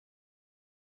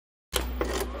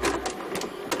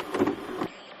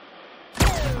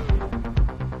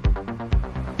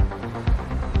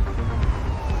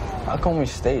come we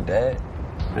stay, Dad?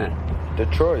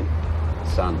 Detroit.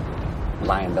 Son,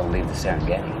 lion don't leave the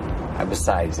Serengeti. And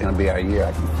besides, it's gonna be our year.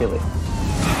 I can feel it.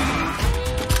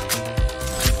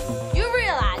 You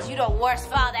realize you're the worst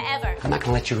father ever. I'm not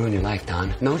gonna let you ruin your life,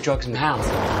 Don. No drugs in the house.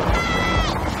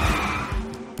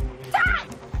 Don!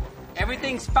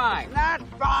 Everything's fine. Not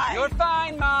fine. You're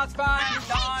fine, Mom's fine.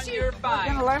 Don, you're fine.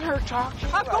 You're gonna let her talk to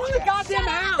you? I'm going to the goddamn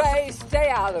house. Ray, stay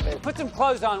out of it. Put some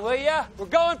clothes on, will ya? We're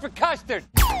going for custard.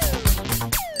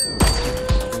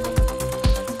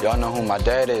 Y'all know who my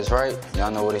dad is, right? Y'all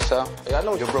know what he sell? Hey, I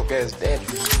know your broke ass daddy.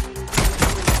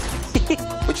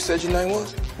 What you said your name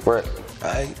was? Rick.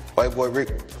 Alright, white boy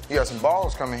Rick. You got some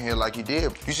balls coming here like you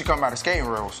did. You should come by the skating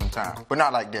rail sometime. But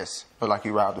not like this. But like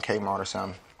you ride the Kmart or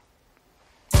something.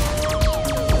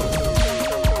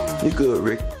 You good,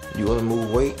 Rick. You wanna move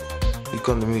weight? You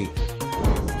come to me.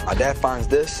 My dad finds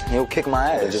this, he'll kick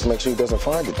my ass. Just make sure he doesn't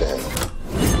find it then.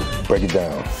 Break it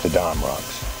down to dime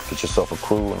rocks. Get yourself a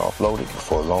crew and offload it.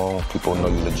 Before long, people know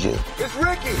you legit. It's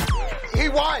Ricky! He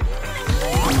white!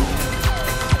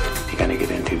 You're gonna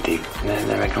get in too deep, and then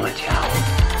they're not gonna let you out.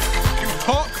 You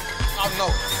punk! I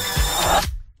know.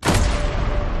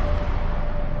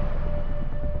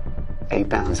 8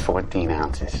 pounds, 14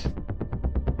 ounces.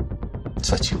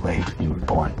 That's what you weighed when you were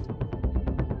born.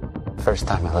 First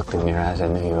time I looked in your eyes, I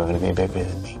knew you were gonna be bigger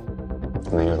than me. I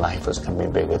knew your life was gonna be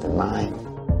bigger than mine.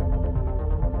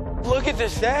 Look at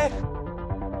this, Dad.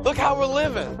 Look how we're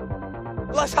living.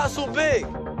 Let's hustle big.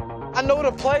 I know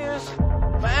the players,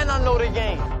 and I know the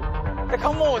game. Hey,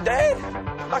 come on, Dad.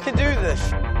 I can do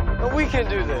this. And we can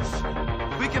do this.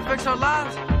 We can fix our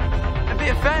lives and be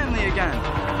a family again.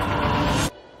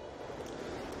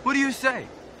 What do you say?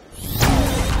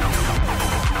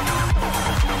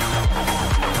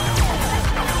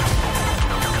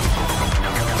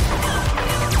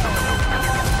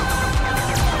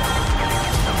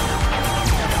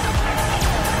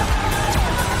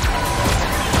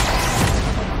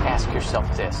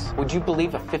 Yourself this. Would you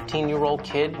believe a 15-year-old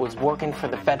kid was working for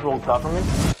the federal government?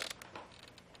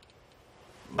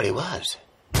 But he was.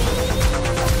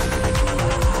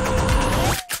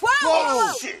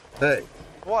 Whoa! Shit! Hey.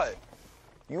 What?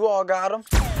 You all got him?